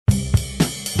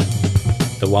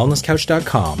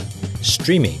thewellnesscouch.com,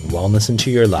 streaming wellness into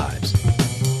your lives.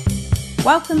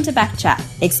 Welcome to Backchat,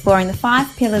 exploring the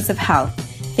 5 pillars of health: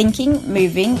 thinking,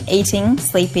 moving, eating,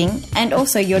 sleeping, and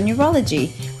also your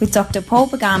neurology, with Dr. Paul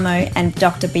Bergamo and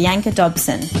Dr. Bianca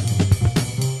Dobson.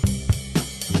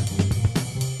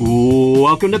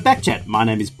 Welcome to Backchat. My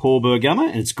name is Paul Bergamo,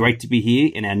 and it's great to be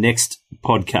here in our next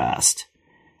podcast.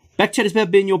 Backchat is about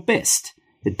being your best.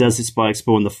 It does this by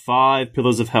exploring the 5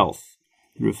 pillars of health.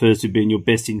 It refers to being your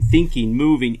best in thinking,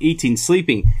 moving, eating,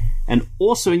 sleeping, and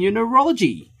also in your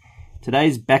neurology.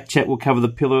 Today's Backchat will cover the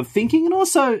pillar of thinking and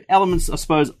also elements, I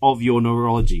suppose, of your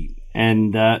neurology.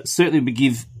 And certainly we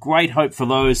give great hope for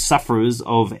those sufferers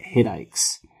of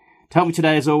headaches. To help me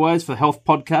today, as always, for the Health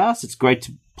Podcast, it's great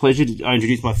pleasure to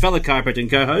introduce my fellow chiropractor and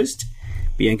co-host,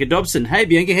 Bianca Dobson. Hey,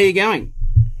 Bianca, how are you going?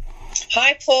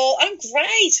 Hi, Paul. I'm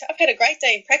great. I've had a great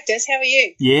day in practice. How are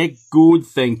you? Yeah, good,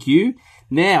 thank you.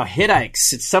 Now,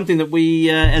 headaches. It's something that we,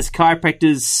 as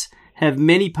chiropractors, have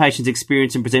many patients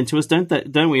experience and present to us,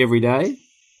 don't we, every day?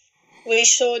 We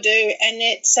sure do. And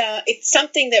it's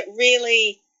something that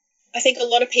really I think a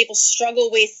lot of people struggle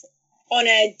with on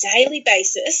a daily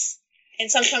basis and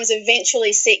sometimes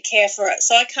eventually seek care for it.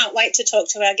 So I can't wait to talk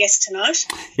to our guest tonight.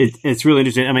 It's really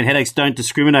interesting. I mean, headaches don't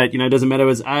discriminate. It doesn't matter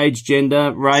as age,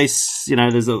 gender, race.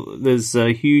 There's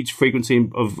a huge frequency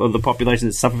of the population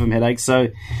that suffer from headaches. So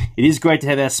it is great to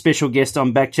have our special guest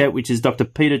on Backchat, which is Dr.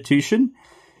 Peter Tushin.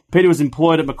 Peter was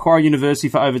employed at Macquarie University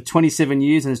for over 27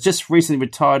 years and has just recently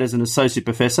retired as an associate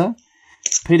professor.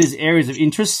 Peter's areas of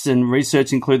interest and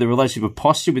research include the relationship of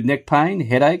posture with neck pain,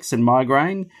 headaches and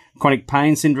migraine, chronic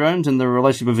pain syndromes, and the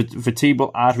relationship of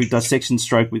vertebral artery dissection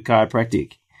stroke with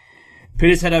chiropractic.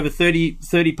 Peter's had over 30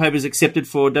 papers accepted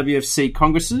for WFC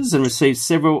congresses and received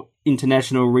several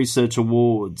international research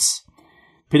awards.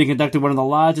 Peter conducted one of the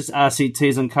largest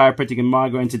RCTs on chiropractic and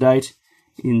migraine to date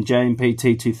in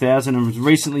JMPT 2000 and was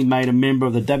recently made a member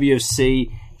of the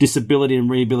WFC Disability and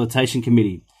Rehabilitation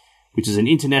Committee, which is an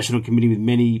international committee with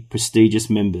many prestigious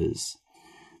members.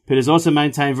 Peter's also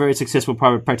maintained very successful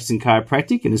private practice in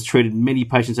chiropractic and has treated many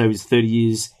patients over his 30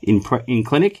 years in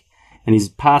clinic, and he's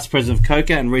past president of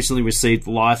COCA and recently received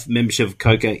life membership of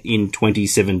COCA in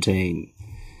 2017.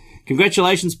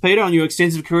 Congratulations, Peter, on your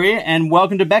extensive career, and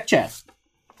welcome to Backchat.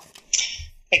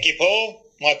 Thank you, Paul.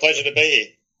 My pleasure to be here.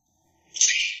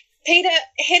 Peter,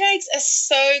 headaches are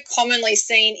so commonly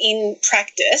seen in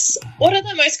practice. What are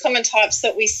the most common types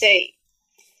that we see?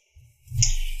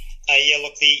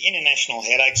 Look, the International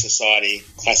Headache Society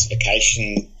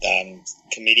Classification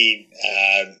Committee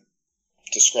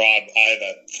described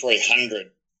over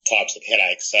 300 types of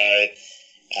headaches. So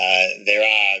there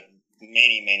are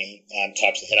many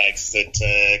types of headaches that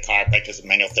chiropractors and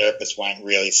manual therapists won't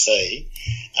really see.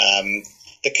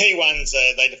 The key ones,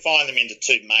 they define them into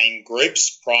 2 main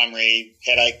groups, primary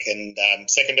headache and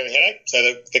secondary headache. So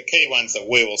the key ones that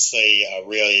we will see are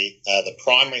really the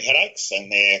primary headaches,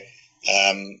 and they're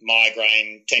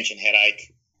migraine, tension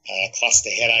headache,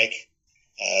 cluster headache.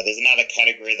 There's another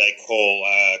category they call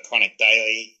chronic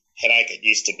daily headache. It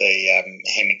used to be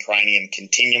hemicranium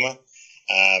continua.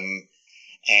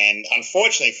 And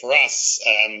unfortunately for us,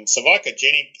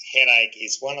 cervicogenic headache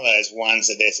is one of those ones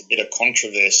that there's a bit of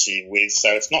controversy with. So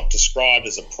it's not described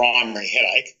as a primary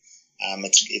headache.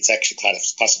 It's actually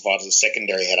classified as a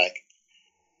secondary headache.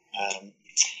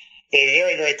 They're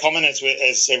very, very common, as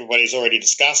everybody's already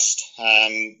discussed.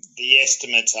 The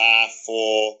estimates are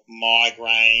for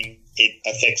migraine, it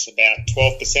affects about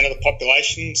 12% of the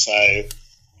population, so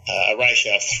a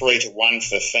ratio of 3 to 1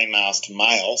 for females to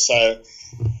males. So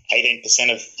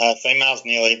 18% of females,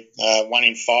 nearly 1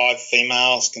 in 5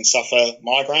 females can suffer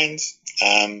migraines.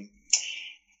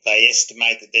 They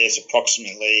estimate that there's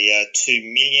approximately 2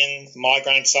 million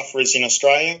migraine sufferers in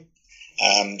Australia.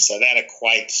 So that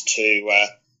equates to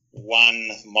 1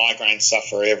 migraine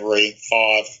sufferer every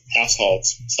 5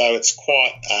 households. So it's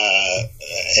quite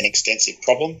an extensive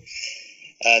problem.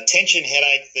 Tension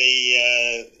headache,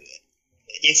 the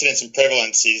incidence and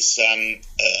prevalence is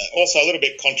also a little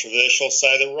bit controversial. So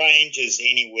the range is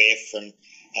anywhere from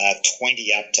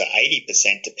 20 up to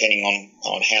 80%, depending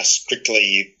on how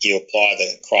strictly you apply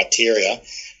the criteria,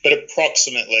 but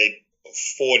approximately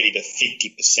 40 to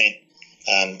 50%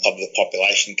 of the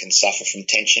population can suffer from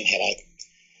tension headache.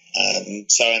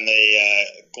 So in the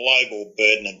Global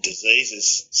Burden of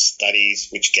Diseases studies,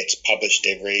 which gets published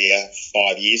every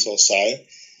 5 years or so,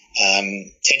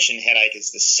 tension headache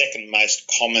is the second most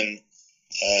common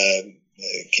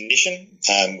condition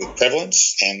with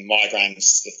prevalence, and migraine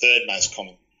is the third most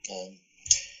common.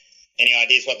 Any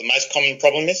ideas what the most common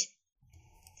problem is?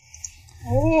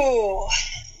 Oh,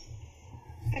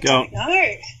 I don't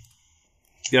know.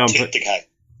 Go on. Tooth decay.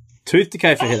 Tooth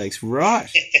decay for headaches, right.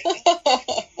 So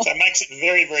it makes it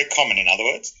very, very common, in other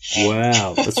words.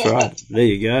 Wow, that's right. There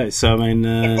you go. So, I mean...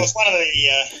 Of course, one of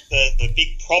the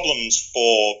big problems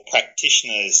for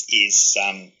practitioners is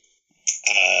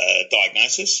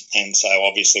diagnosis. And so,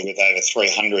 obviously, with over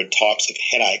 300 types of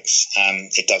headaches,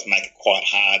 it does make it quite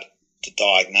hard to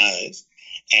diagnose.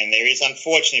 And there is,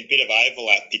 unfortunately, a bit of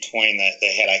overlap between the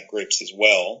headache groups as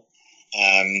well.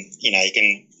 You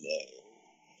can...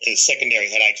 secondary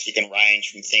headaches, you can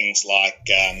range from things like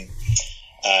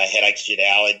headaches due to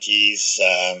allergies,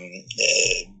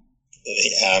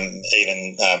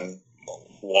 even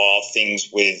wild things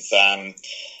with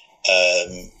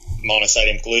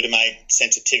monosodium glutamate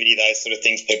sensitivity, those sort of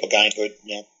things. People going to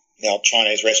a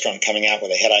Chinese restaurant coming out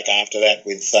with a headache after that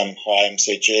with high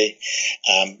MCG.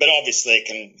 But obviously it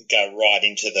can go right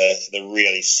into the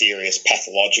really serious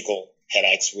pathological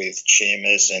headaches with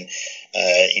tumours and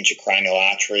intracranial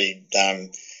artery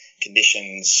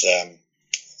conditions.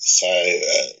 So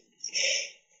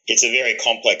it's a very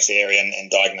complex area, and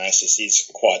diagnosis is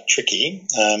quite tricky.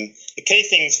 The key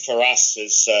things for us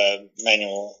as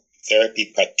manual therapy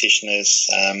practitioners,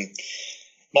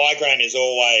 migraine is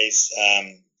always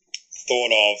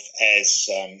thought of as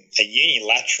a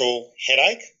unilateral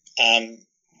headache.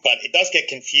 But it does get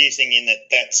confusing in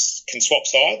that can swap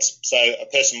sides. So a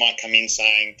person might come in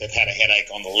saying they've had a headache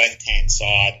on the left-hand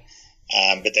side,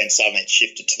 but then suddenly it's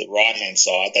shifted to the right-hand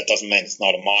side. That doesn't mean it's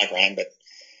not a migraine, but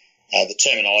the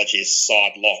terminology is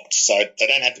side-locked. So they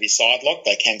don't have to be side-locked.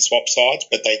 They can swap sides,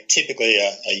 but they typically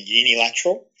are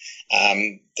unilateral.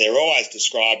 They're always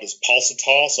described as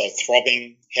pulsatile, so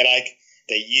throbbing headache.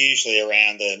 They're usually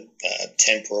around the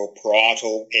temporal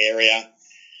parietal area.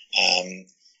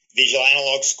 Visual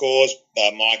analog scores,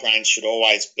 migraines should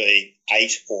always be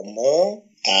 8 or more,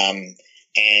 and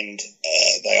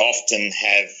they often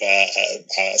have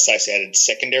associated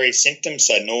secondary symptoms,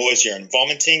 so nausea and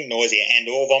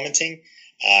or vomiting,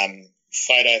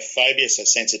 photophobia, so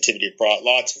sensitivity to bright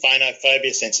lights,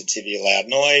 phonophobia, sensitivity to loud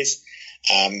noise.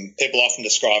 People often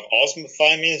describe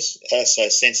osmophobia, so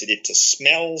sensitive to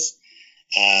smells.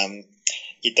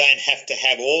 You don't have to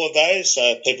have all of those,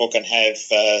 so people can have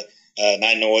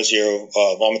no nausea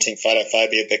or vomiting,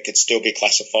 photophobia, but could still be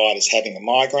classified as having a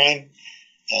migraine.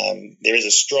 There is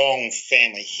a strong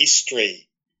family history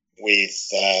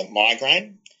with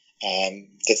migraine.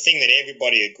 The thing that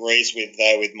everybody agrees with,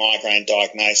 though, with migraine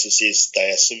diagnosis is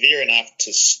they are severe enough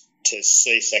to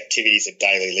cease activities of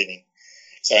daily living.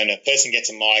 So when a person gets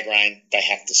a migraine, they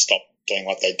have to stop doing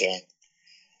what they're doing.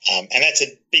 And that's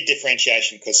a big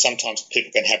differentiation, because sometimes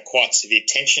people can have quite severe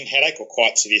tension headache or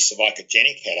quite severe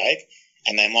cervicogenic headache,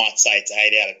 and they might say it's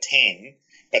 8 out of 10,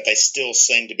 but they still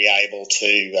seem to be able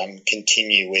to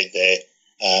continue with their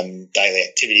daily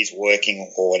activities,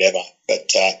 working or whatever.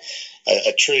 But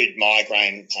a true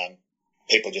migraine,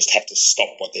 people just have to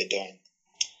stop what they're doing.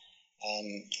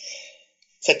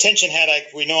 So tension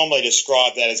headache, we normally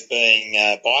describe that as being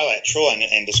bilateral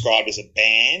and described as a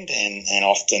band, and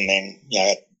often then,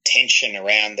 tension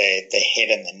around the head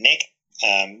and the neck.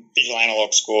 Visual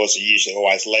analog scores are usually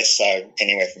always less, so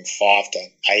anywhere from 5 to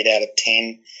 8 out of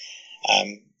 10.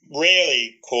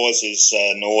 Rarely causes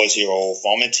nausea or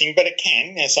vomiting, but it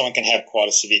can. Someone can have quite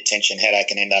a severe tension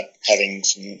headache and end up having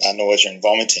some nausea and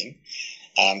vomiting,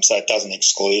 so it doesn't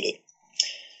exclude it.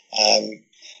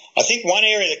 I think one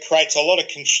area that creates a lot of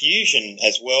confusion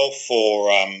as well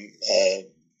for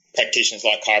practitioners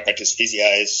like chiropractors,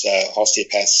 physios,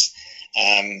 osteopaths,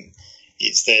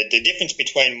 is the difference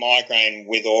between migraine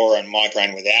with aura and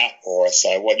migraine without aura.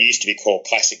 So what used to be called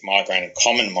classic migraine and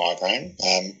common migraine.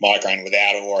 Migraine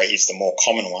without aura is the more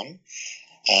common one.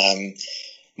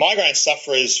 Migraine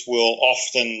sufferers will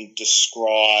often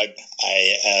describe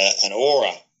an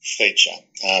aura feature.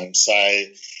 So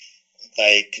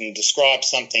they can describe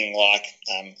something like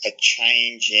a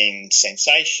change in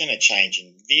sensation, a change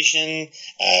in vision,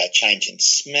 a change in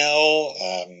smell.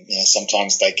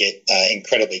 Sometimes they get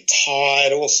incredibly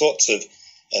tired, all sorts of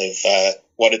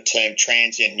what are termed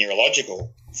transient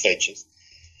neurological features.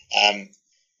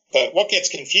 But what gets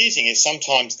confusing is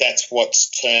sometimes that's what's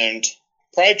termed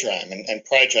prodrome, and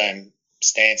prodrome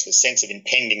stands for sense of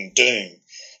impending doom.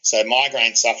 So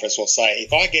migraine sufferers will say,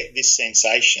 if I get this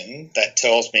sensation, that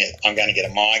tells me I'm going to get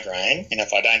a migraine, and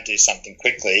if I don't do something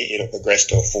quickly, it'll progress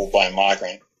to a full-blown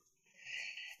migraine.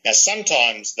 Now,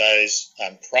 sometimes those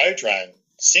prodrome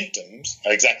symptoms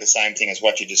are exactly the same thing as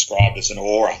what you described as an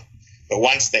aura, but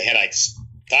once the headache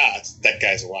starts, that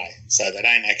goes away. So they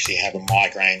don't actually have a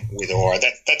migraine with aura.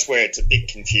 That's where it's a bit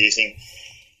confusing.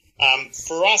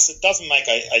 For us, it doesn't make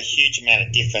a huge amount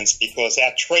of difference because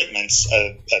our treatments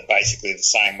are basically the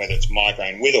same, whether it's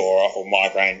migraine with aura or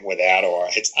migraine without aura.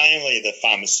 It's only the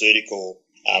pharmaceutical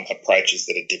approaches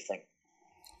that are different.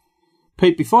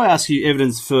 Pete, before I ask you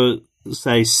evidence for,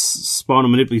 say, spinal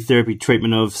manipulative therapy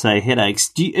treatment of, say,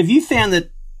 headaches, have you found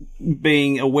that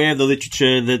being aware of the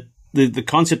literature that the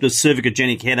concept of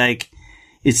cervicogenic headache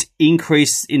is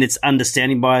increased in its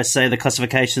understanding by, say, the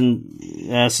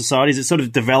classification societies? It's sort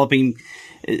of developing.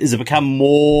 Has it become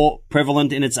more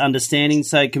prevalent in its understanding,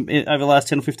 say, over the last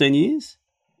 10 or 15 years?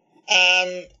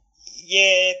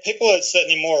 Yeah, people are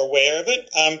certainly more aware of it,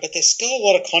 but there's still a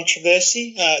lot of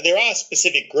controversy. There are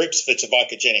specific groups for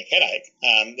cervicogenic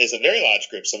headache. There's a very large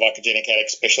group, cervicogenic headache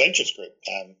special interest group,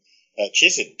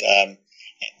 CHISD.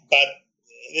 But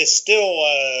there's still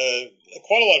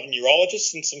quite a lot of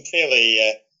neurologists and some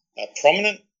fairly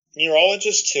prominent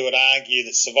neurologists who would argue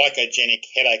that cervicogenic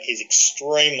headache is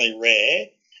extremely rare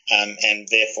and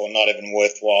therefore not even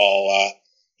worthwhile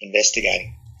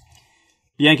investigating.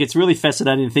 Bianca, it's really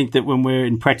fascinating to think that when we're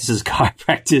in practice as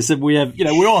chiropractors, that we have,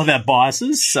 we all have our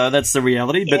biases, so that's the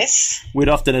reality. But Yes. we'd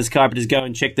often, as chiropractors, go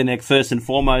and check the neck first and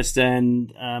foremost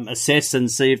and assess and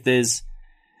see if there's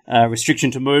restriction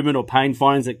to movement or pain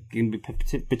findings that can be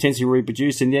potentially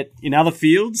reproduced. And yet, in other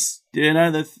fields,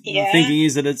 the thinking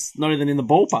is that it's not even in the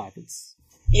ballpark. It's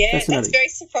fascinating. That's very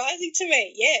surprising to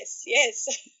me. Yes.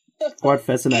 Quite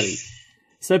fascinating.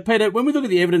 So, Peter, when we look at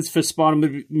the evidence for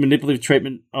spinal manipulative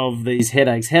treatment of these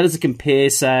headaches, how does it compare,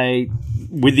 say,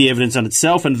 with the evidence on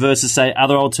itself and versus, say,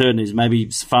 other alternatives, maybe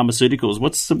pharmaceuticals?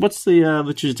 What's the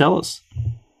literature tell us?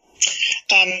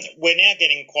 We're now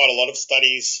getting quite a lot of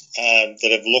studies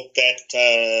that have looked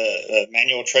at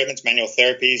manual treatments, manual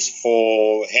therapies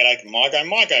for headache and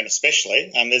migraine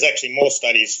especially. There's actually more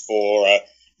studies for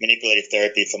manipulative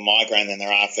therapy for migraine than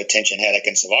there are for tension headache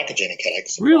and cervicogenic headache.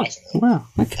 Really? Wow.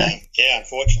 Okay. Yeah,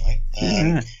 unfortunately.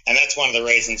 And that's one of the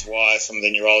reasons why some of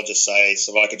the neurologists say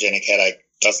cervicogenic headache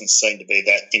doesn't seem to be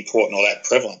that important or that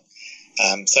prevalent.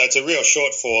 So it's a real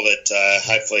shortfall that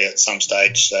hopefully at some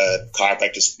stage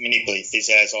chiropractors, manipulative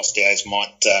physios, osteos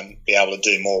might be able to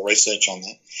do more research on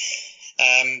that.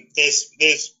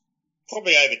 There's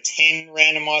probably over 10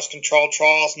 randomised controlled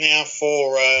trials now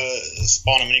for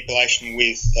spinal manipulation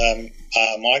with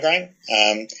migraine.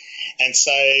 And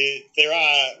so there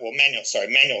are, manual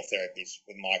therapies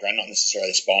with migraine, not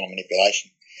necessarily spinal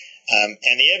manipulation.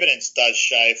 And the evidence does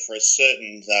show for a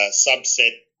certain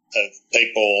subset of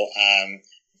people,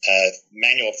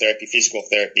 manual therapy, physical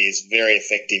therapy is very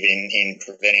effective in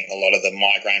preventing a lot of the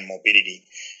migraine morbidity.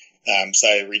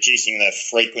 So reducing the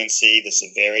frequency, the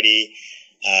severity,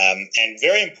 and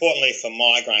very importantly for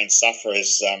migraine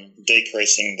sufferers,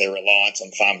 decreasing their reliance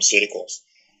on pharmaceuticals.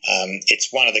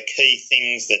 It's one of the key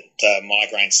things that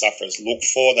migraine sufferers look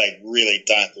for. They really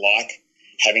don't like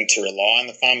having to rely on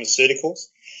the pharmaceuticals.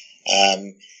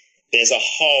 There's a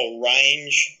whole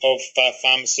range of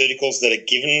pharmaceuticals that are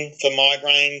given for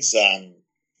migraines.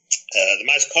 The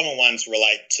most common ones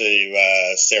relate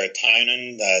to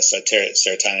serotonin, so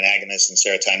serotonin agonists and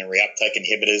serotonin reuptake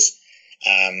inhibitors.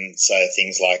 So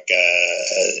things like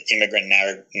Immigrant,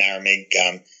 Naramig,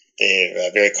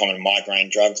 they're very common migraine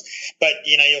drugs. But,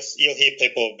 you'll hear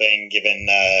people being given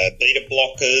beta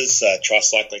blockers,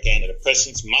 tricyclic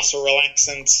antidepressants, muscle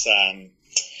relaxants,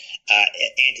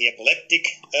 anti-epileptic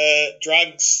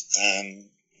drugs,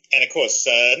 and of course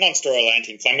non-steroidal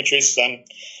anti-inflammatories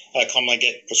commonly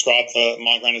get prescribed for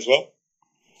migraine as well.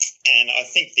 And I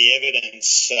think the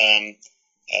evidence,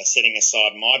 setting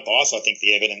aside my bias, I think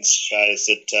the evidence shows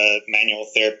that manual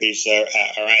therapies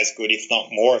are as good, if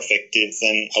not more effective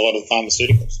than a lot of the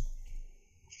pharmaceuticals.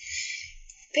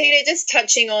 Peter, just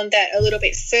touching on that a little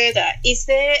bit further, is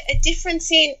there a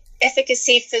difference in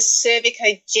efficacy for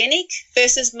cervicogenic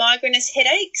versus migrainous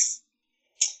headaches?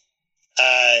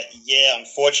 Yeah,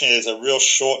 unfortunately, there's a real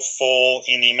shortfall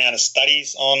in the amount of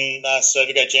studies on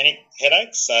cervicogenic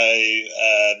headaches. So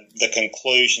the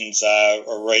conclusions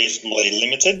are reasonably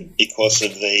limited because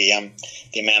of the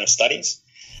amount of studies.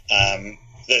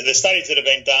 The studies that have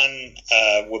been done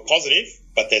were positive,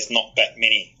 but there's not that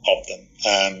many of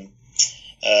them.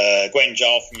 Gwen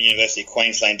Joel from the University of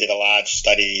Queensland did a large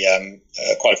study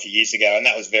quite a few years ago, and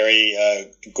that was very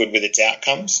good with its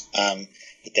outcomes.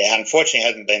 But there unfortunately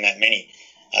hasn't been that many.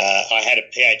 I had a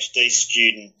PhD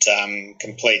student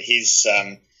complete his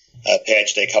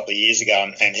PhD a couple of years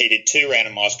ago, and he did 2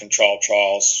 randomised controlled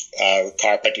trials with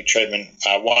chiropractic treatment.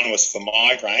 One was for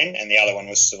migraine, and the other one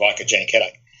was cervicogenic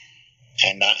headache.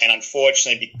 And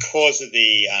unfortunately, because of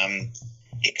the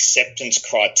acceptance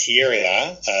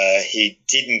criteria, he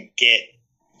didn't get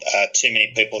too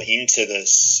many people into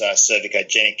this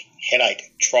cervicogenic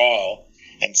headache trial,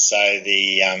 and so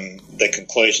the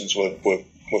conclusions were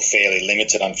fairly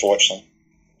limited, unfortunately.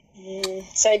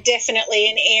 So definitely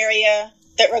an area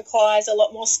that requires a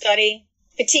lot more study,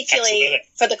 particularly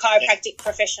for the chiropractic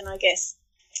profession, I guess.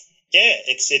 Yeah,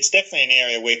 it's definitely an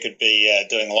area we could be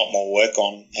doing a lot more work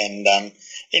on. And,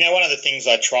 one of the things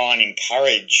I try and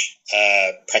encourage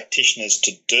practitioners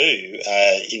to do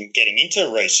in getting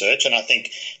into research, and I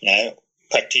think,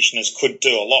 practitioners could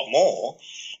do a lot more,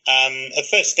 a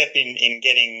first step in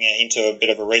getting into a bit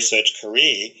of a research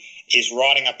career is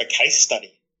writing up a case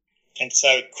study. And so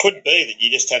it could be that you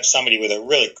just have somebody with a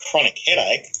really chronic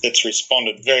headache that's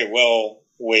responded very well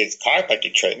with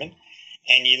chiropractic treatment,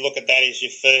 and you look at that as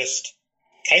your first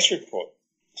case report.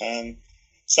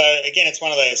 So, again, it's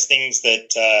one of those things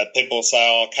that people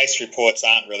say, case reports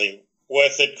aren't really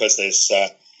worth it because there's,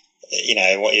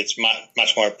 it's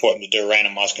much more important to do a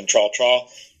randomised controlled trial.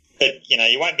 But,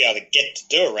 you won't be able to get to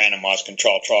do a randomised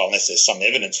controlled trial unless there's some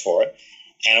evidence for it.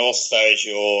 And also as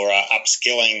you're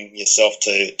upskilling yourself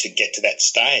to get to that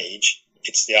stage,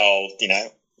 it's the old,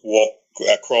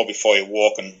 crawl before you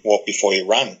walk and walk before you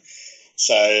run.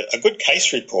 So a good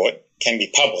case report can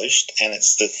be published, and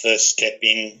it's the first step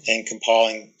in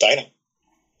compiling data.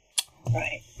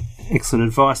 Right. Excellent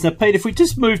advice. Now, Pete, if we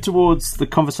just move towards the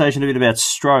conversation a bit about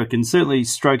stroke, and certainly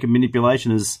stroke and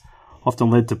manipulation has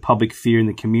often led to public fear in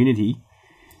the community,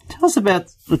 tell us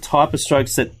about the type of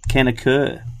strokes that can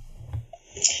occur.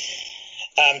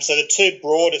 So the two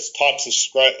broadest types of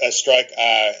stroke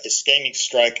are ischemic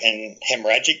stroke and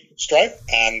hemorrhagic stroke.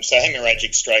 So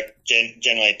hemorrhagic stroke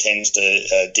generally tends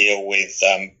to deal with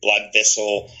blood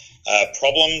vessel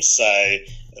problems. So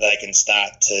they can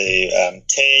start to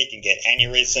tear, you can get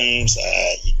aneurysms,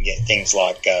 you can get things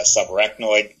like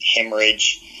subarachnoid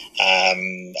hemorrhage,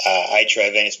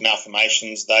 atriovenous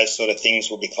malformations. Those sort of things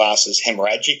will be classed as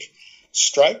hemorrhagic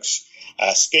strokes.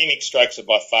 Ischemic strokes are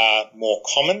by far more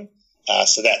common.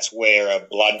 So that's where a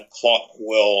blood clot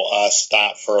will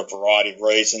start for a variety of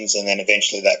reasons, and then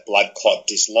eventually that blood clot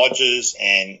dislodges,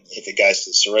 and if it goes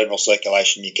to the cerebral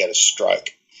circulation, you get a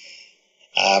stroke.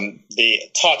 The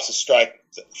types of stroke,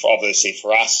 obviously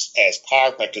for us as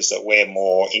chiropractors, that we're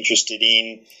more interested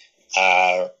in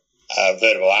are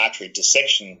vertebral artery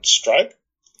dissection stroke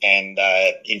and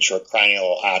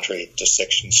intracranial artery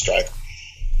dissection stroke.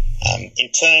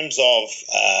 In terms of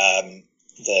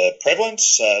the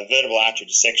prevalence, vertebral artery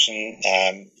dissection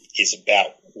is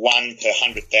about 1 per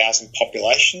 100,000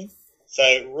 population, so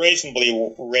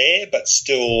reasonably rare, but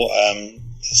still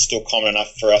common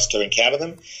enough for us to encounter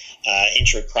them.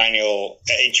 Internal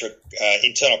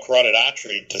carotid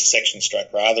artery dissection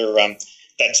stroke,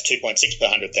 that's 2.6 per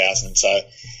 100,000. So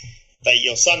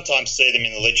you'll sometimes see them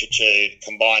in the literature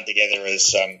combined together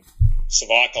as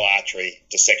cervical artery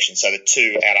dissection, so the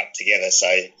two add up together, so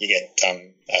you get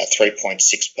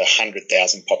 3.6 per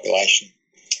 100,000 population.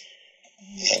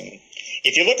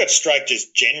 If you look at stroke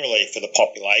just generally for the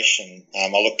population, I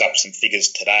looked up some figures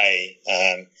today.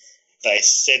 They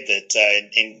said that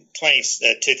in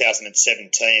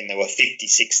 2017 there were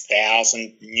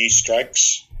 56,000 new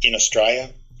strokes in Australia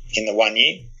in the 1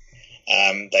 year.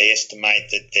 They estimate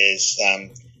that there's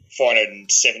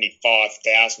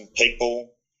 475,000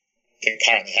 people that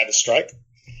currently have a stroke,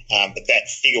 but that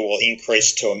figure will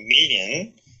increase to 1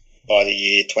 million by the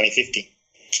year 2050.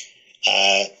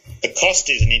 The cost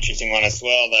is an interesting one as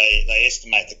well. They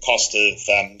estimate the cost of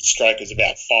stroke is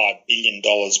about $5 billion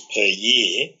per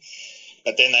year,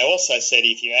 but then they also said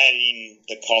if you add in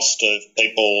the cost of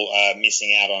people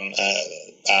missing out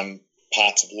on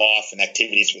parts of life and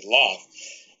activities with life,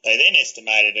 they then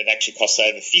estimated it actually costs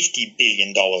over $50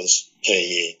 billion per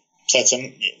year. So it's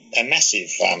a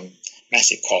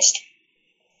massive cost.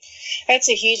 That's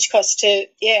a huge cost to,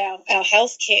 our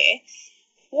healthcare.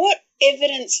 What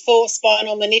evidence for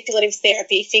spinal manipulative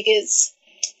therapy figures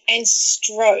and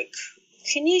stroke?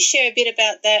 Can you share a bit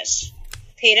about that,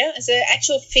 Peter? As the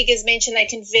actual figures mentioned, they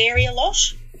can vary a lot.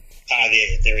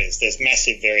 There is. There's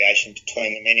massive variation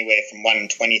between them, anywhere from 1 in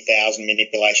 20,000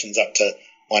 manipulations up to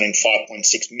 1 in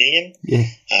 5.6 million. Yeah.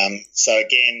 So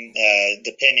again,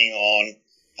 depending on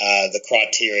the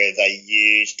criteria they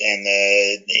used and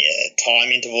the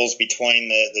time intervals between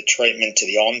the treatment to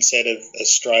the onset of a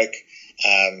stroke,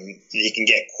 you can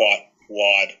get quite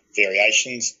wide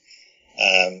variations.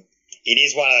 It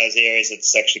is one of those areas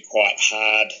that's actually quite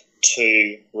hard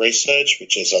to research,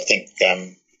 which is, I think,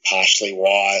 partially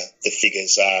why the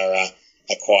figures are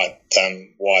quite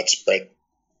widespread.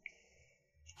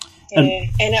 Yeah,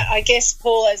 and I guess,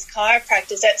 Paul, as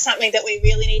chiropractors, that's something that we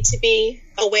really need to be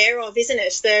aware of, isn't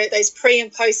it? Those pre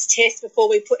and post tests before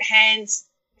we put hands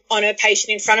on a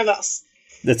patient in front of us.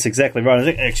 That's exactly right. I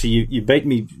think actually you beat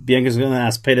me. Bianca's going to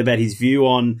ask Peter about his view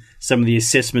on some of the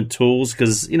assessment tools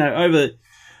because,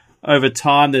 over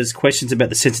time there's questions about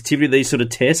the sensitivity of these sort of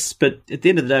tests, but at the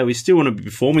end of the day we still want to be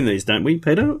performing these, don't we,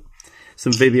 Peter?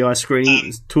 Some VBI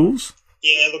screening tools?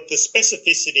 Yeah, look, the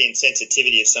specificity and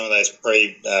sensitivity of some of those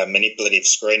pre-manipulative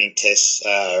screening tests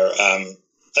are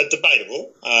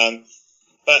debatable.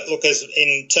 But look, as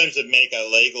in terms of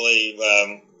medico-legally,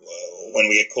 when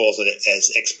we get calls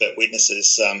as expert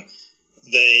witnesses,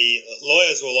 the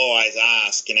lawyers will always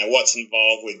ask, what's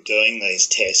involved with doing these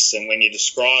tests, and when you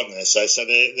describe them, so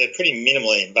they're pretty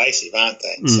minimally invasive, aren't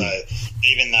they? Mm. So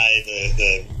even though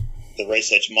the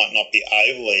research might not be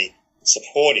overly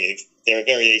supportive, they're a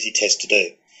very easy test to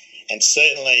do. And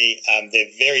certainly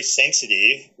they're very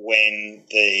sensitive when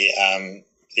the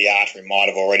artery might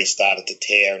have already started to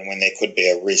tear and when there could be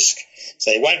a risk.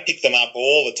 So you won't pick them up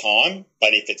all the time,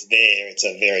 but if it's there, it's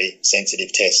a very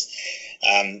sensitive test.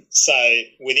 So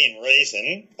within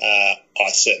reason,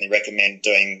 I certainly recommend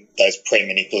doing those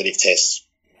pre-manipulative tests.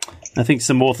 I think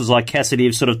some authors like Cassidy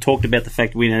have sort of talked about the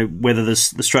fact whether the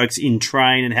stroke's in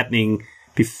train and happening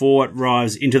before it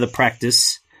arrives into the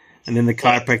practice, and then the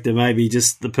chiropractor may be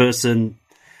just the person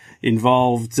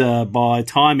involved by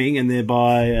timing, and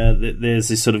thereby there's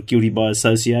this sort of guilty by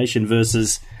association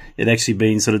versus it actually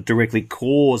being sort of directly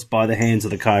caused by the hands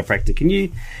of the chiropractor. Can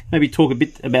you maybe talk a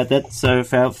bit about that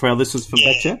for our listeners from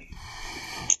Backchat?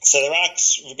 So there are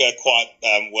quite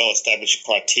well-established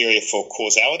criteria for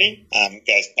causality. It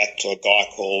goes back to a guy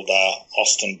called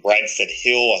Austin Bradford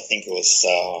Hill. I think it was,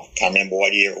 I can't remember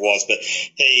what year it was, but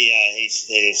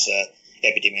he's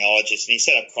epidemiologist, and he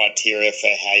set up criteria for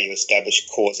how you establish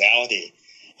causality.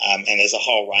 And there's a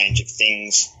whole range of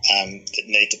things that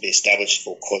need to be established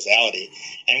for causality.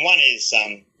 And one is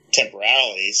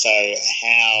temporality, so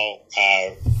how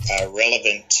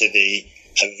relevant to the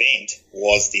event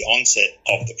was the onset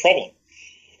of the problem.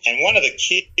 And one of the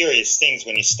curious things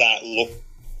when you start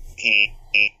looking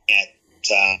at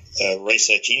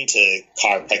research into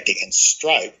chiropractic and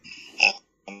stroke,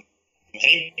 and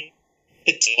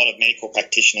a lot of medical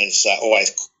practitioners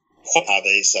always are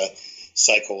these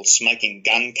so-called smoking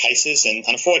gun cases, and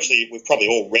unfortunately we've probably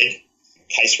all read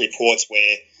case reports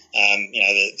where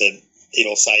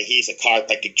it'll say here's a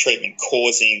chiropractic treatment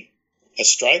causing a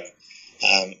stroke.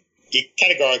 You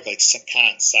categorically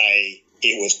can't say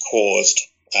it was caused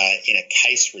in a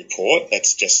case report.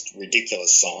 That's just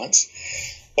ridiculous science.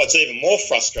 What's even more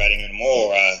frustrating and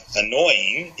more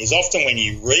annoying is often when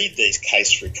you read these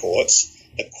case reports,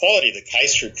 the quality of the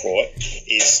case report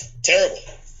is terrible.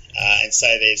 And so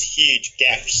there's huge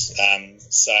gaps.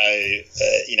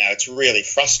 It's really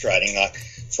frustrating. Like,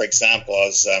 for example, I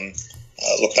was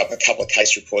looked up a couple of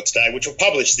case reports today, which were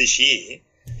published this year.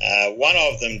 One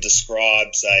of them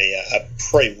describes a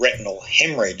pre-retinal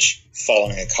hemorrhage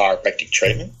following a chiropractic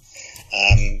treatment.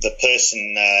 The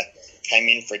person came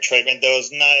in for a treatment. There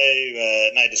was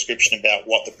no description about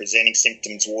what the presenting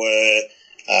symptoms were,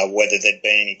 whether there'd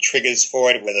been any triggers for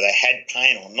it, whether they had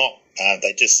pain or not.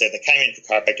 They just said they came in for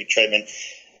chiropractic treatment.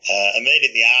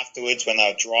 Immediately afterwards, when they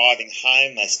were driving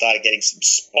home, they started getting some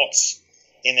spots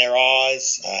in their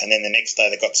eyes, and then the next day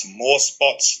they got some more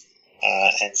spots.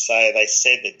 And so they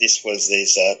said that this was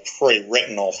this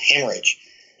pre-retinal hemorrhage.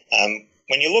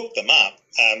 When you look them up,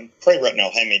 pre-retinal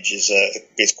hemorrhage is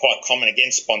quite common,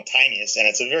 again, spontaneous, and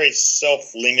it's a very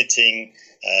self-limiting,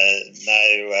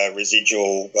 no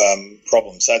residual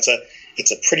problem. So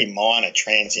it's a pretty minor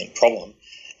transient problem.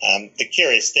 The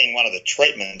curious thing, one of the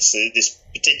treatments, this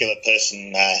particular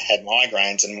person had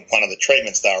migraines, and one of the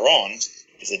treatments they were on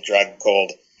is a drug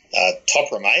called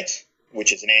Topiramate,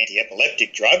 which is an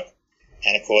anti-epileptic drug.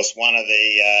 And, of course, one of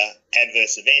the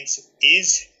adverse events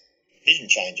is vision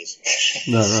changes.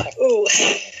 No, right. Ooh.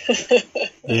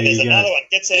 There's another one. It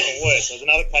gets even worse. There's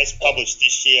another case published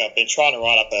this year. I've been trying to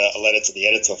write up a letter to the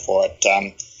editor for it.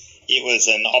 It was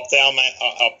an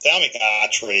ophthalmic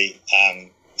artery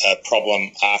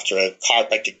problem after a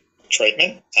chiropractic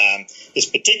treatment. This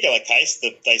particular case,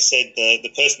 they said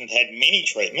the person had many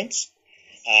treatments.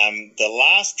 The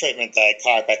last treatment the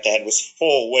chiropractor had was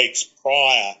 4 weeks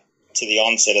prior to the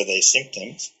onset of these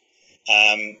symptoms.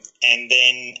 And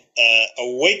then a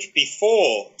week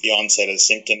before the onset of the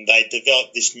symptom, they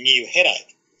developed this new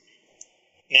headache.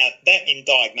 Now, that in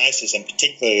diagnosis, and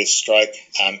particularly with stroke,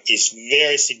 is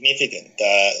very significant.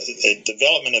 The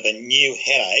development of a new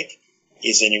headache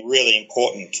is really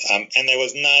important. And there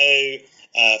was no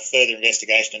further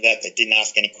investigation of that. They didn't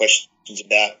ask any questions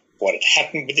about what had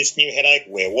happened with this new headache,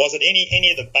 where was it,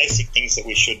 any of the basic things that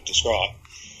we should describe.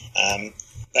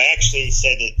 They actually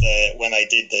said that when they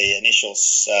did the initial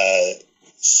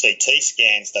CT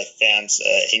scans, they found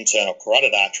internal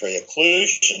carotid artery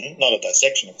occlusion, not a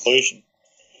dissection, occlusion.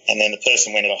 And then the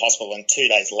person went into hospital, and 2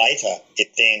 days later,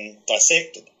 it then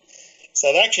dissected.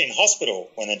 So they're actually in hospital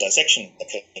when the dissection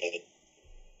occurred.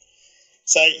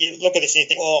 So you look at this and you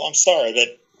think, well, I'm sorry,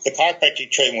 but the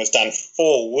chiropractic treatment was done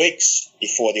 4 weeks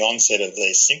before the onset of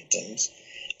these symptoms,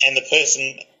 and the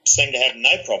person seemed to have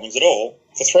no problems at all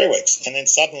for 3 weeks. And then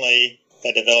suddenly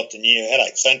they developed a new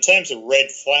headache. So in terms of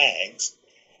red flags,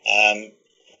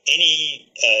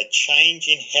 any change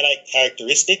in headache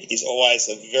characteristic is always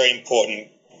a very important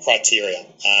criteria.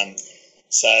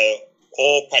 So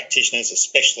all practitioners,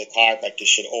 especially chiropractors,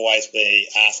 should always be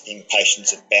asking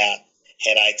patients about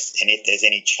headaches and if there's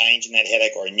any change in that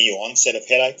headache or a new onset of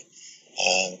headache.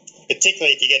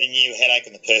 Particularly if you get a new headache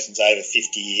and the person's over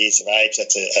 50 years of age,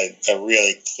 that's a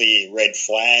really clear red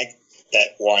flag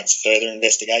that warrants further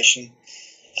investigation.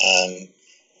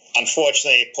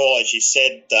 Unfortunately, Paul, as you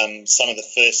said, some of the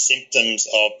first symptoms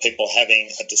of people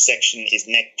having a dissection is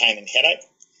neck pain and headache.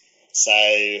 So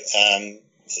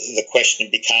the question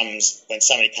becomes, when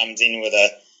somebody comes in with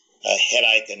a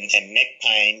headache and neck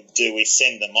pain, do we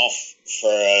send them off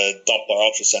for a Doppler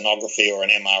ultrasonography or an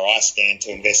MRI scan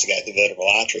to investigate the vertebral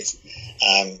arteries?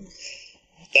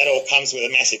 That all comes with a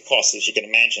massive cost, as you can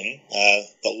imagine.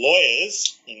 The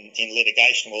lawyers in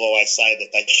litigation will always say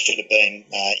that they should have been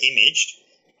imaged,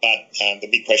 but the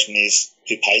big question is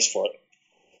who pays for it.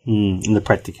 And the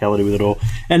practicality with it all.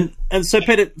 And so,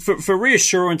 Peter, for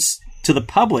reassurance to the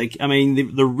public, I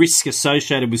mean, the risk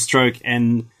associated with stroke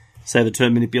and, say, the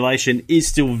term manipulation is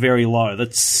still very low.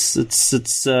 Minuscule.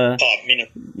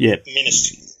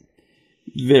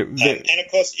 And of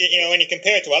course, when you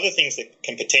compare it to other things that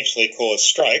can potentially cause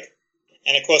stroke,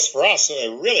 and of course for us,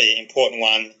 a really important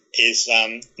one is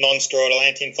non-steroidal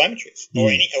anti-inflammatories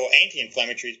or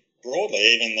anti-inflammatories broadly,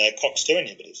 even the COX-2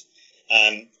 inhibitors.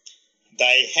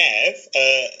 They have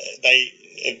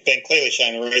been clearly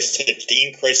shown in research to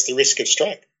increase the risk of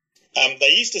stroke.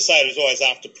 They used to say it was always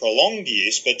after prolonged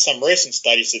use, but some recent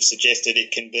studies have suggested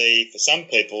it can be, for some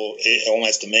people,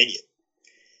 almost immediate.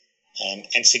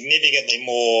 And significantly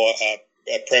more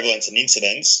prevalence and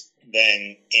incidence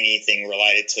than anything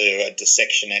related to a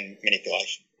dissection and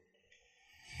manipulation.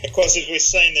 Of course, as we've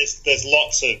seen, there's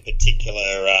lots of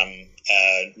particular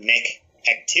neck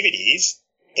activities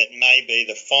that may be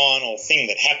the final thing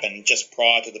that happened just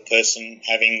prior to the person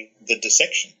having the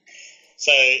dissection.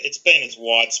 So it's been as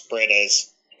widespread as,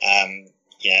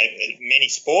 many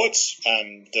sports,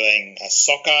 doing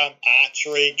soccer,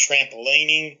 archery,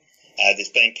 trampolining. There's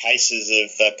been cases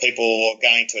of people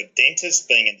going to a dentist,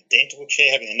 being in the dental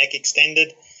chair, having the neck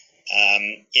extended.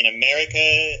 In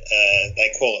America,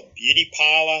 they call it beauty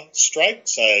parlor stroke.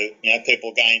 So,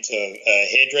 people going to a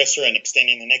hairdresser and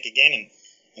extending the neck again,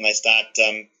 and they start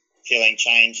feeling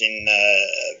change in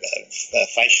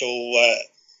facial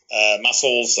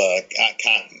muscles,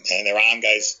 and their arm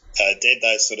goes dead,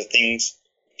 those sort of things,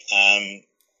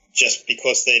 just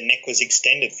because their neck was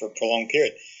extended for a prolonged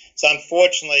period. So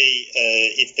unfortunately,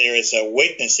 if there is a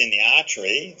weakness in the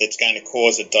artery that's going to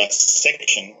cause a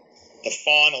dissection, the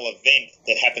final event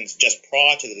that happens just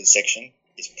prior to the dissection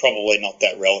is probably not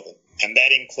that relevant, and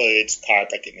that includes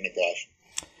chiropractic manipulation.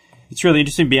 It's really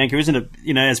interesting, Bianca, isn't it?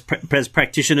 As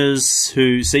practitioners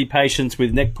who see patients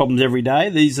with neck problems every day,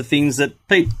 these are things that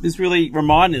Pete is really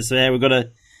reminding us of how we've got to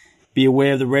be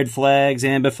aware of the red flags,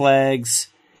 amber flags,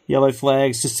 yellow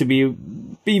flags, just to be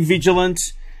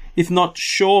vigilant. If not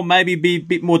sure, maybe be a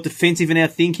bit more defensive in our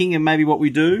thinking and maybe what we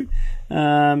do.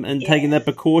 Taking that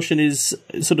precaution is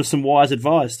sort of some wise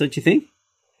advice, don't you think?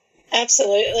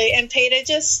 Absolutely. And Peter,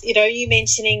 just, you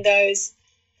mentioning those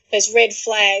red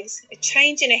flags, a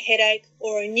change in a headache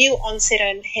or a new onset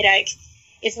of headache,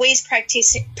 if we as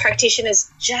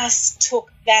practitioners just took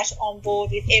that on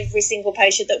board with every single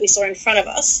patient that we saw in front of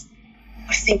us,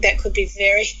 I think that could be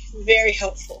very, very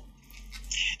helpful.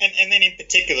 And then in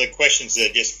particular, questions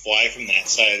that just flow from that.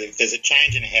 So if there's a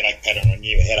change in a headache pattern or a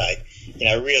new headache,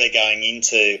 really going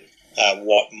into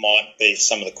what might be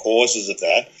some of the causes of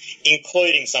that,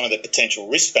 including some of the potential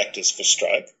risk factors for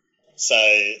stroke. So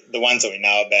the ones that we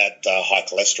know about, high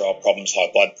cholesterol problems,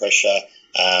 high blood pressure,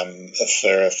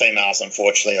 for females,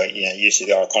 unfortunately, use of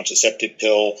the oral contraceptive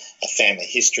pill, a family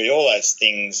history, all those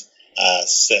things,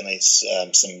 certainly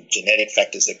some genetic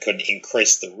factors that could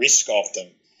increase the risk of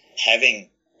them having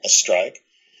a stroke.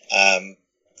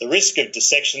 The risk of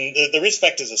dissection, the risk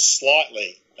factors are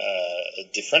slightly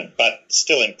different, but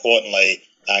still importantly,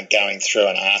 going through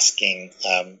and asking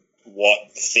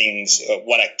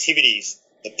what activities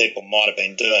that people might have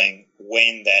been doing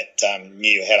when that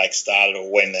new headache started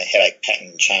or when the headache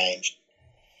pattern changed.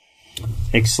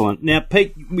 Excellent. Now,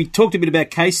 Pete, we talked a bit about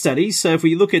case studies. So if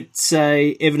we look at,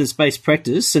 say, evidence-based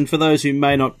practice, and for those who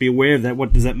may not be aware of that,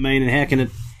 what does that mean and how can it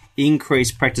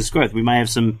increase practice growth? We may have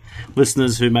some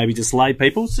listeners who may be just lay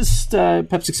people. Just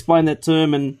perhaps explain that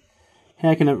term and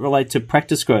how can it relate to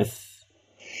practice growth?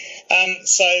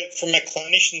 So from a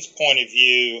clinician's point of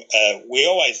view, we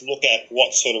always look at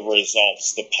what sort of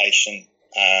results the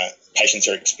patients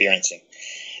are experiencing.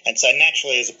 And so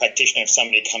naturally, as a practitioner, if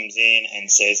somebody comes in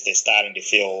and says they're starting to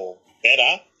feel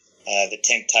better, the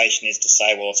temptation is to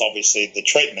say, well, it's obviously the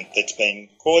treatment that's been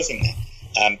causing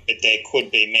that. But there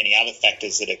could be many other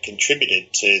factors that have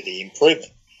contributed to the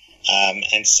improvement.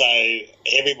 And so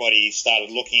everybody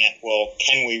started looking at, well,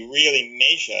 can we really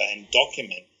measure and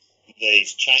document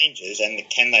these changes and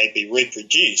can they be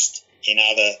reproduced in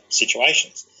other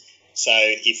situations? So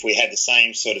if we had the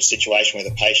same sort of situation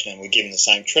with a patient and we're given the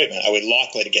same treatment, are we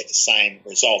likely to get the same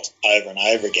result over and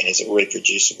over again? Is it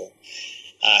reproducible?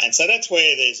 And so that's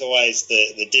where there's always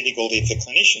the difficulty for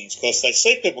clinicians, because they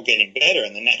see people getting better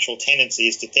and the natural tendency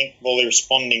is to think, well, they're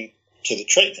responding to the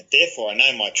treatment, therefore I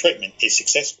know my treatment is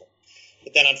successful.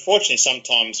 But then unfortunately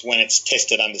sometimes when it's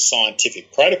tested under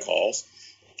scientific protocols,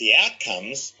 the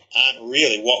outcomes aren't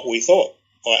really what we thought.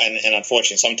 And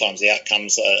unfortunately, sometimes the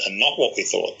outcomes are not what we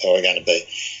thought they were going to be.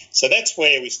 So that's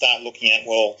where we start looking at,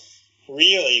 well,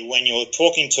 really, when you're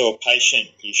talking to a patient,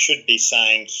 you should be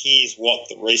saying, here's what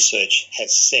the research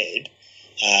has said.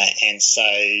 And so,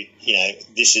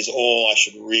 this is all I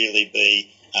should really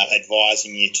be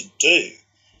advising you to do.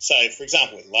 So, for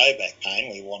example, with low back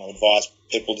pain, we want to advise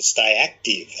people to stay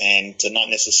active and to not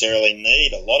necessarily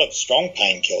need a lot of strong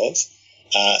painkillers.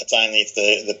 It's only if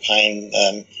the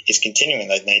pain is continuing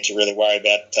they need to really worry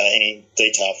about any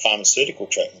detailed pharmaceutical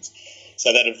treatments.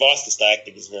 So that advice to stay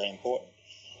active is very important.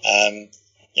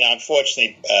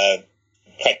 Unfortunately,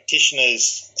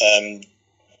 practitioners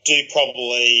do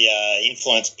probably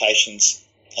influence patients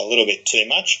a little bit too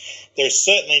much. There is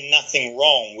certainly nothing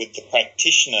wrong with the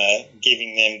practitioner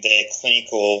giving them their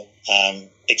clinical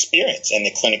experience and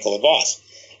their clinical advice.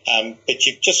 But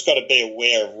you've just got to be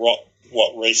aware of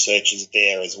what research is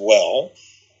there as well.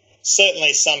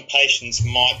 Certainly some patients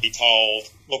might be told,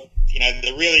 look,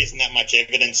 there really isn't that much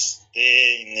evidence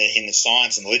there in the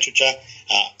science and the literature.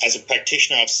 As a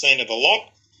practitioner, I've seen it a lot,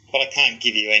 but I can't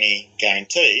give you any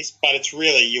guarantees, but it's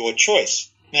really your choice.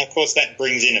 Now, of course, that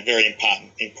brings in a very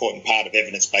important part of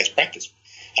evidence-based practice,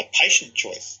 a patient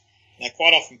choice. Now,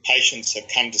 quite often patients have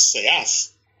come to see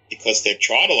us because they've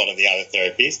tried a lot of the other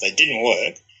therapies, they didn't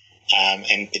work,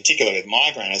 and particularly with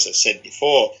migraine, as I said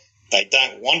before, they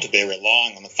don't want to be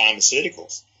relying on the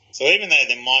pharmaceuticals. So even though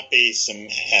there might be some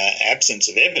absence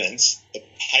of evidence, the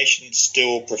patient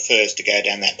still prefers to go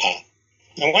down that path.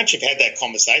 And once you've had that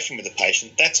conversation with the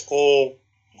patient, that's all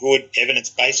good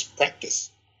evidence-based practice.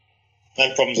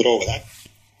 No problems at all with that.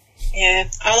 Yeah,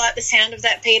 I like the sound of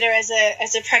that, Peter. As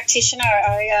a practitioner,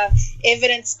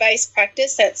 evidence-based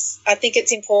practice. I think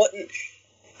it's important.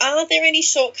 Are there any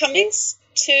shortcomings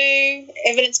to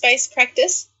evidence-based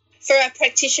practice for a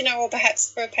practitioner or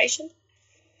perhaps for a patient?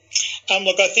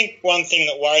 Look, I think one thing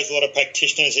that worries a lot of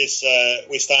practitioners is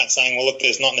we start saying, well, look,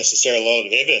 there's not necessarily a lot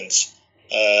of evidence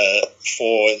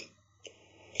for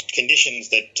conditions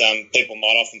that people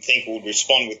might often think would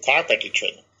respond with chiropractic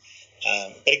treatment.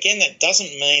 But again, that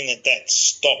doesn't mean that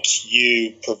stops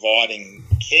you providing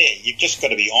care. You've just got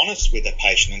to be honest with the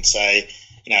patient and say,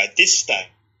 at this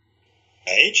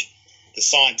stage, the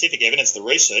scientific evidence, the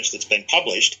research that's been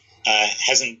published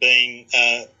hasn't been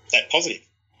that positive.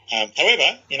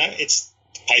 However, it's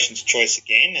the patient's choice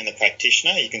again, and the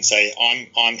practitioner. You can say,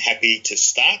 I'm happy to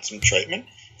start some treatment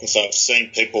because I've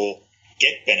seen people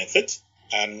get benefits,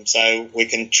 so we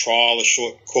can trial a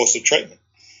short course of treatment.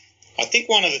 I think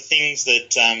one of the things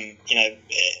that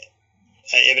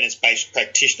evidence-based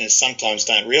practitioners sometimes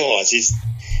don't realise is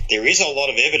there is a lot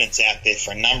of evidence out there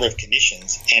for a number of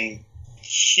conditions, and a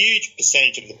huge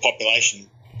percentage of the population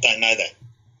don't know that.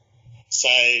 So,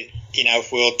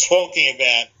 if we were talking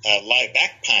about low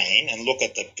back pain and look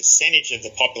at the percentage of the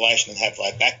population that have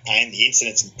low back pain, the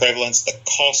incidence and prevalence, the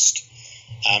cost,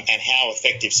 and how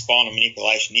effective spinal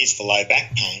manipulation is for low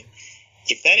back pain,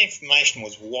 if that information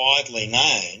was widely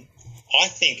known, I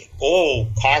think all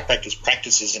chiropractic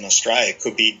practices in Australia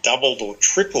could be doubled or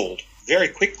tripled very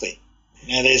quickly.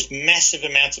 There's massive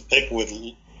amounts of people with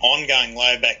ongoing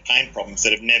low back pain problems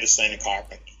that have never seen a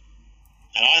chiropractor.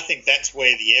 And I think that's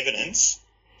where the evidence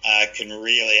can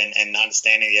really, and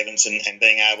understanding the evidence and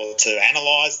being able to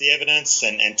analyse the evidence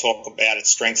and talk about its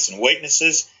strengths and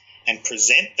weaknesses and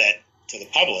present that to the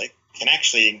public can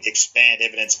actually expand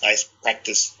evidence-based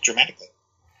practice dramatically.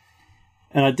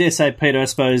 And I dare say, Peter, I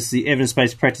suppose the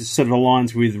evidence-based practice sort of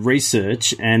aligns with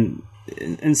research, and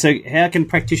so how can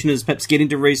practitioners perhaps get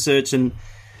into research, and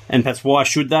perhaps why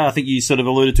should they? I think you sort of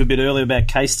alluded to a bit earlier about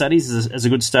case studies as a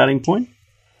good starting point.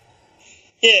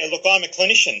 Yeah, look, I'm a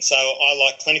clinician, so I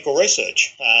like clinical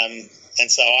research. And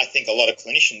so I think a lot of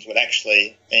clinicians would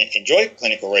actually enjoy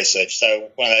clinical research. So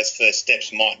one of those first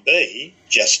steps might be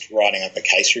just writing up a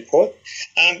case report.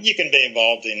 You can be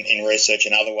involved in research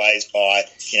in other ways by,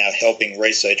 helping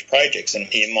research projects,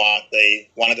 and you might be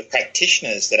one of the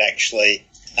practitioners that actually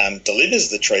delivers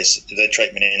the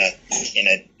treatment in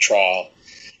a trial.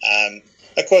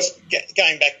 Of course,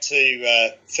 going back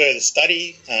to further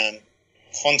study,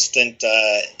 constant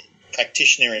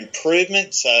practitioner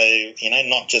improvement, so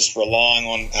not just relying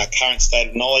on our current state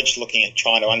of knowledge, looking at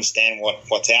trying to understand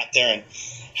what's out there and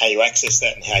how you access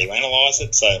that and how you analyse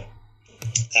it. So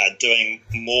doing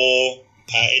more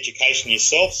education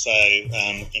yourself, so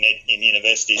in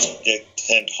universities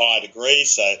termed higher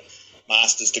degrees, so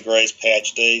master's degrees,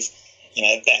 PhDs,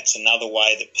 that's another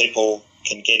way that people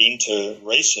can get into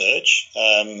research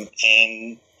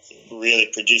and really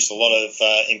produce a lot of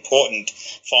important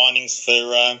findings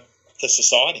for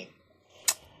society.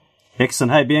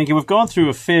 Excellent. Hey, Bianca, we've gone through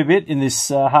a fair bit in this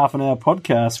half an hour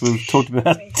podcast. We've talked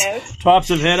about types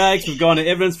of headaches. We've gone to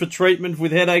evidence for treatment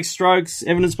with headaches, strokes,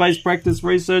 evidence-based practice,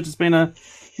 research. It's been a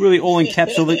really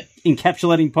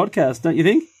all-encapsulating podcast, don't you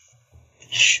think?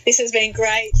 This has been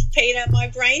great, Peter. My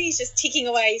brain is just ticking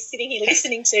away sitting here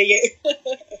listening to you.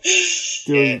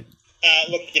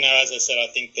 Look, as I said, I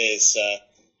think there's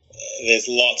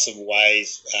lots of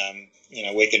ways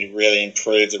we can really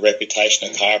improve the reputation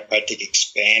of chiropractic,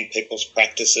 expand people's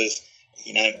practices,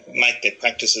 make their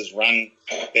practices run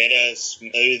better,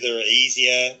 smoother,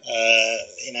 easier,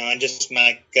 and just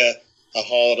make a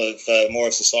whole lot of more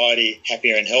of society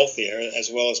happier and healthier, as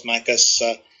well as make us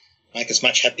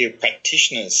much happier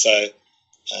practitioners. So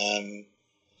I'm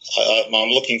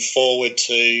looking forward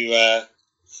to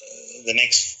the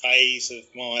next phase of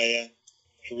my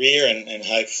career, and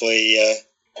hopefully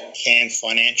CAM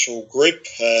Financial Group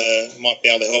might be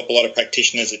able to help a lot of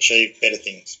practitioners achieve better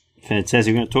things.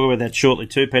 Fantastic. We're going to talk about that shortly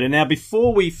too, Peter. Now,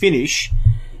 before we finish,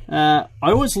 I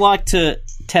always like to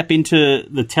tap into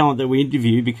the talent that we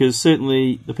interview, because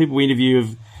certainly the people we interview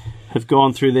have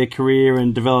gone through their career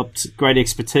and developed great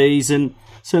expertise, and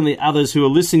certainly others who are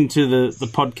listening to the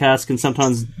podcast can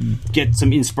sometimes get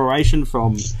some inspiration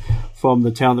from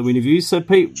the talent that we interview. So,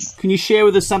 Pete, can you share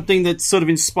with us something that sort of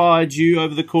inspired you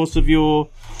over the course of your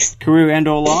career and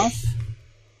or life?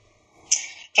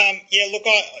 Look,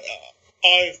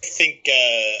 I think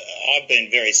I've been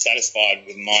very satisfied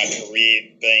with my career,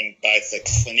 being both a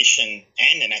clinician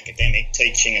and an academic,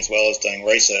 teaching as well as doing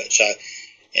research. So,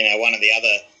 one of the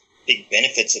other big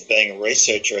benefits of being a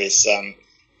researcher is,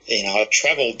 I've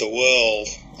travelled the world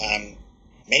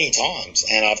many times,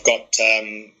 and I've got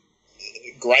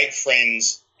great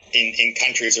friends in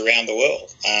countries around the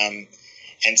world.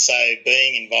 And so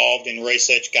being involved in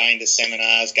research, going to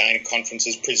seminars, going to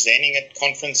conferences, presenting at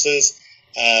conferences,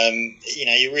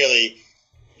 you really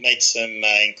meet some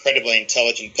incredibly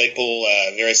intelligent people,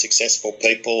 very successful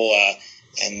people,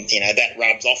 and, that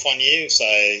rubs off on you. So,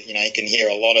 you can hear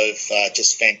a lot of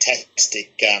just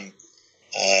fantastic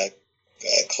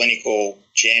clinical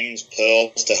gems,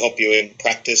 pearls to help you in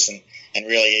practice and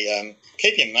really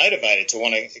keep you motivated to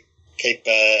want to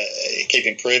keep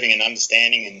improving and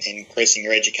understanding and increasing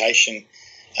your education.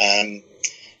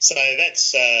 So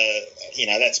that's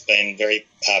that's been very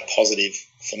positive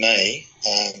for me.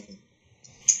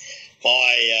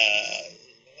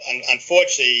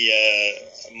 Unfortunately,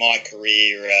 my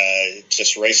career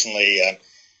just recently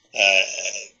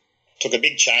took a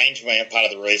big change. Part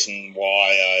of the reason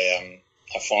why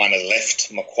I finally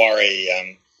left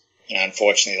Macquarie,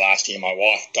 unfortunately last year my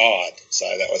wife died, so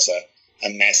that was a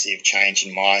massive change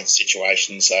in my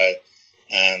situation. So,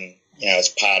 it's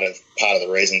part of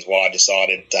the reasons why I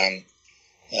decided time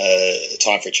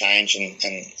for a change and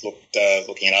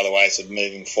looking at other ways of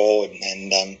moving forward.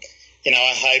 And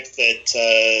I hope that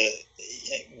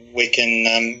we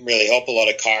can really help a lot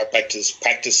of chiropractors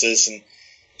practices and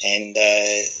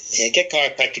get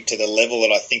chiropractic to the level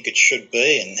that I think it should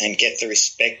be, and get the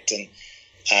respect and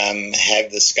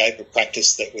have the scope of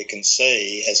practice that we can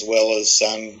see, as well as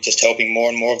just helping more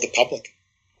and more of the public.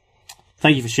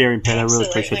 Thank you for sharing, Peter. I really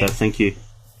appreciate that. Thank you.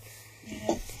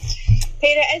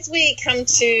 Peter, as we come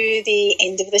to the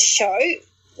end of the show,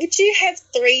 would you have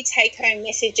 3 take-home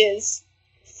messages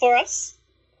for us?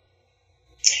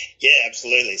 Yeah,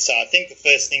 absolutely. So I think the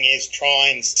first thing is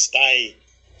try and stay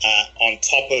on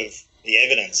top of the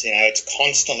evidence. It's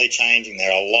constantly changing.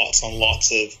 There are lots and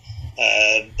lots of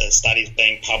studies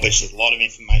being published. There's a lot of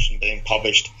information being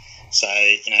published. So,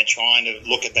 trying to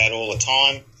look at that all the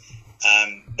time.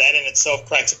 That in itself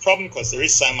creates a problem because there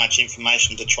is so much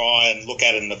information to try and look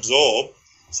at and absorb.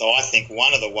 So I think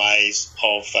one of the ways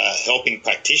of helping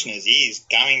practitioners is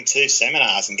going to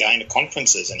seminars and going to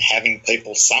conferences and having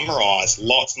people summarise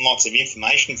lots and lots of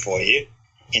information for you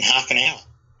in half an hour.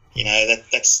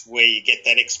 That's where you get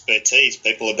that expertise.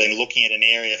 People have been looking at an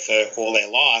area for all their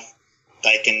life.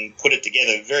 They can put it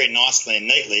together very nicely and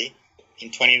neatly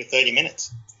in 20 to 30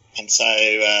 minutes. And so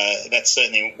that's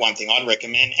certainly one thing I'd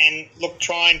recommend. And look,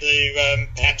 trying to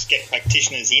perhaps get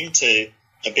practitioners into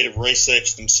a bit of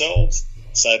research themselves.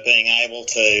 So being able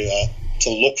to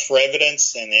look for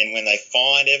evidence, and then when they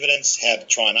find evidence, how to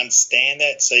try and understand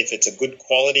that, see if it's a good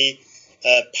quality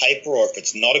paper or if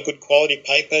it's not a good quality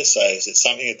paper. So is it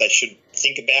something that they should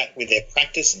think about with their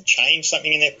practice and change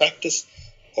something in their practice?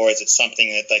 Or is it something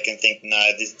that they can think,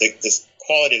 no, this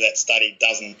quality of that study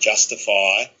doesn't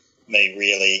justify me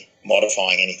really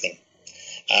modifying anything?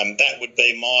 That would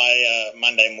be my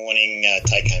Monday morning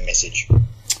take-home message.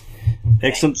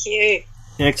 Excellent. Thank you.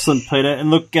 Excellent, Peter. And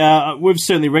look, we've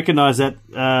certainly recognised that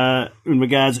in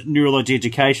regards to neurology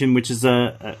education, which is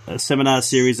a seminar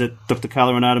series that Dr.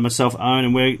 Carla Renato and myself own,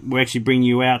 and we're actually bringing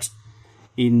you out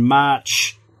in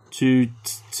March to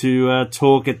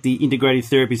talk at the Integrative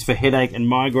Therapies for Headache and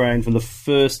Migraine from the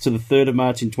 1st to the 3rd of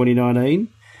March in 2019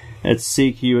 at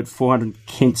CQ at 400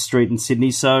 Kent Street in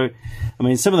Sydney. So, I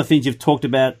mean, some of the things you've talked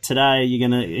about today, you're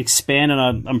going to expand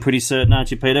on, I'm pretty certain, aren't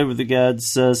you, Peter, with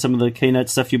regards some of the keynote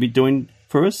stuff you'll be doing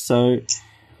for us? So,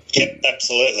 yep,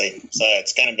 absolutely. So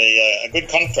it's going to be a good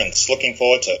conference. Looking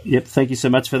forward to it. Yep, thank you so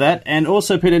much for that. And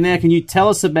also, Peter, now can you tell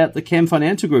us about the CAM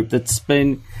Financial Group that's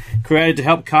been created to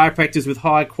help chiropractors with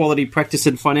high-quality practice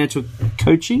and financial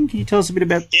coaching? Can you tell us a bit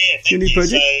about your new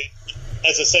project? So,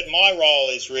 as I said, my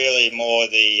role is really more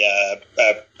the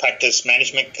practice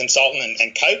management consultant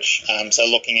and coach. So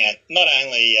looking at not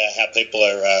only how people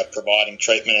are providing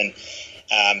treatment and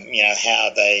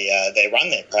how they run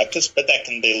their practice, but that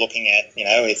can be looking at,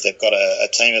 if they've got a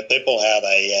team of people, how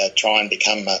they try and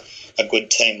become a good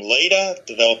team leader,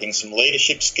 developing some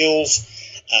leadership skills,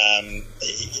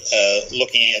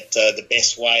 looking at the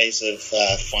best ways of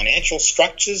financial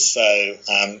structures. So,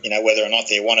 whether or not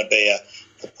they want to be a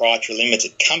proprietary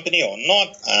limited company or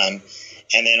not.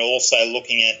 And then also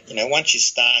looking at, once you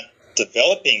start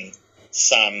developing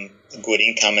some good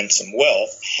income and some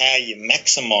wealth, how you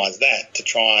maximise that to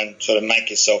try and sort of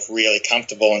make yourself really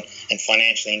comfortable and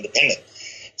financially independent.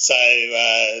 So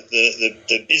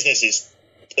the business is,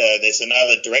 there's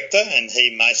another director, and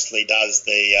he mostly does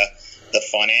the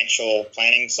financial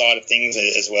planning side of things,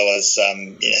 as well as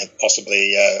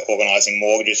possibly organising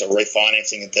mortgages or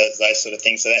refinancing and those sort of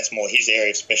things. So that's more his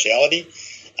area of speciality.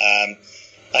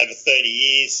 Over 30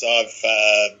 years, I've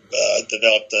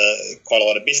developed quite a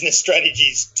lot of business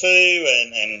strategies too,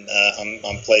 and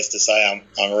I'm pleased to say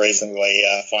I'm reasonably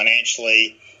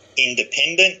financially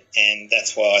independent, and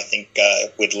that's why I think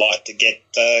we'd like to get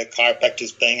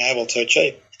chiropractors being able to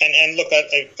achieve. And look,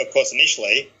 of course,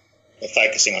 initially we're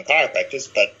focusing on chiropractors,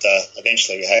 but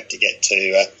eventually we hope to get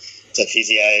to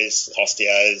physios,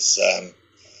 osteos,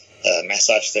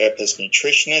 massage therapists,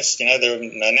 nutritionists, they're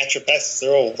naturopaths.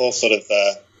 They're all sort of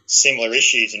similar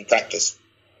issues in practice.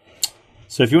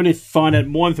 So if you want to find out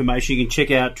more information, you can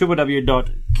check out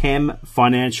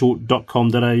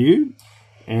www.camfinancial.com.au.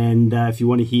 And if you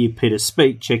want to hear Peter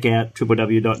speak, check out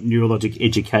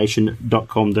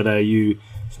www.neurologiceducation.com.au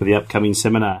for the upcoming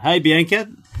seminar. Hey, Bianca,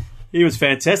 he was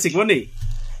fantastic, wasn't he?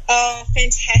 Oh,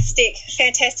 fantastic.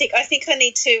 I think I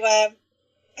need to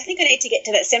get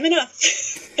to that seminar.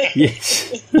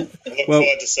 Yes. I look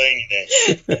forward to seeing you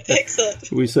there.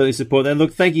 Excellent. We certainly support that.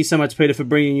 Look, thank you so much, Peter, for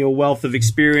bringing your wealth of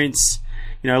experience.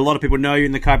 A lot of people know you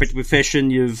in the chiropractic profession.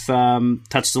 You've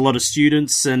touched a lot of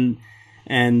students and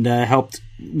helped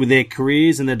with their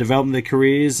careers and their development of their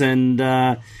careers. And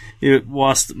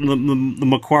whilst the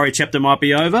Macquarie chapter might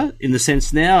be over, in the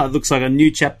sense now, it looks like a new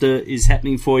chapter is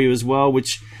happening for you as well,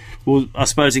 which will, I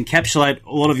suppose, encapsulate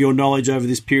a lot of your knowledge over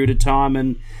this period of time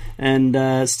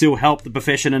and still help the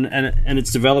profession and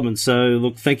its development. So,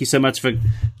 look, thank you so much for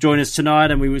joining us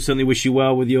tonight, and we certainly wish you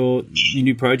well with your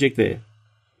new project there.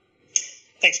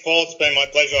 Thanks, Paul. It's been my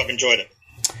pleasure. I've enjoyed it.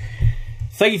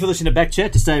 Thank you for listening to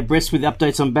Backchat. To stay abreast with the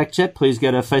updates on Backchat, please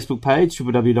go to our Facebook page,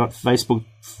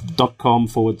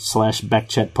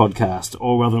 www.facebook.com/Backchat podcast,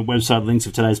 or rather website links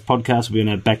of today's podcast will be on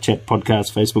our Backchat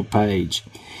podcast Facebook page.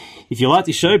 If you like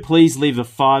the show, please leave a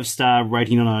 5-star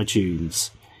rating on iTunes.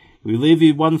 We leave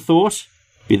you one thought: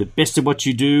 be the best at what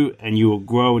you do, and you will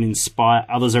grow and inspire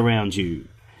others around you.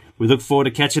 We look forward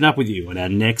to catching up with you on our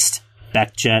next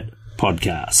Backchat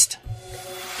podcast.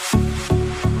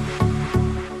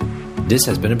 This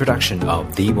has been a production of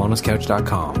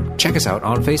TheWellnessCouch.com. Check us out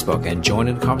on Facebook and join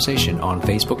in the conversation on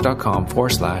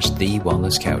Facebook.com/The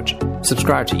Wellness Couch.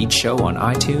 Subscribe to each show on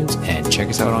iTunes and check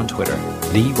us out on Twitter.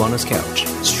 The Wellness Couch,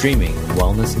 streaming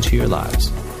wellness into your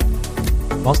lives.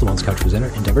 Whilst the Wellness Couch presenter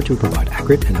endeavor to provide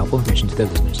accurate and helpful information to their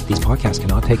listeners, these podcasts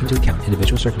cannot take into account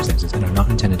individual circumstances and are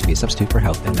not intended to be a substitute for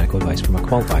health and medical advice from a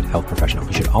qualified health professional.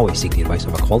 You should always seek the advice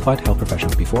of a qualified health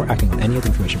professional before acting on any of the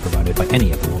information provided by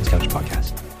any of the Wellness Couch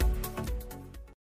podcasts.